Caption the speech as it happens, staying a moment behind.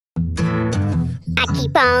I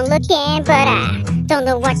keep on looking, but I don't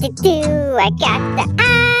know what to do. I can't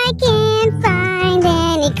find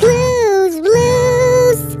any clues,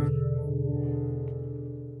 blues.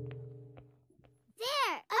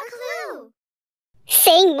 There, a clue.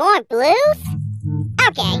 Sing more blues?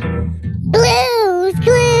 Okay. Blues,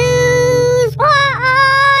 clues.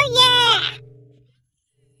 Oh, yeah.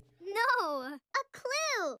 No, a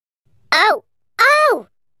clue. Oh,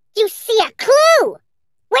 you see a clue.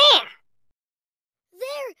 Where?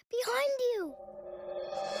 There, behind you.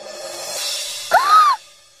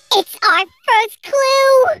 It's our first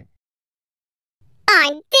clue.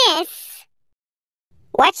 On this.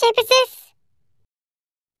 What shape is this?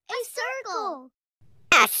 A circle.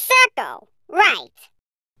 A circle, right.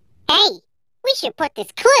 Hey, we should put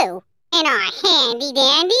this clue in our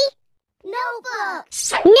handy-dandy Notebook.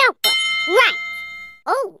 notebook, right.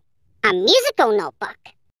 Oh, a musical notebook.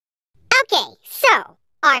 Okay, so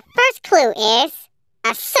our first clue is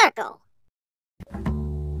a circle.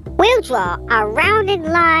 We'll draw a rounded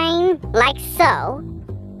line like so.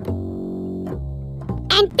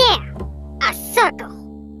 And there, a circle.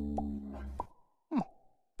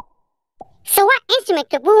 So what instrument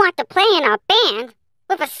could we want to play in our band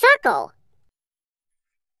with a circle?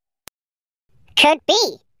 Could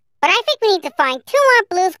be, but I think we need to find 2 more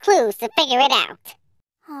blues clues to figure it out.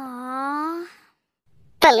 Aww.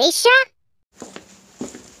 Felicia?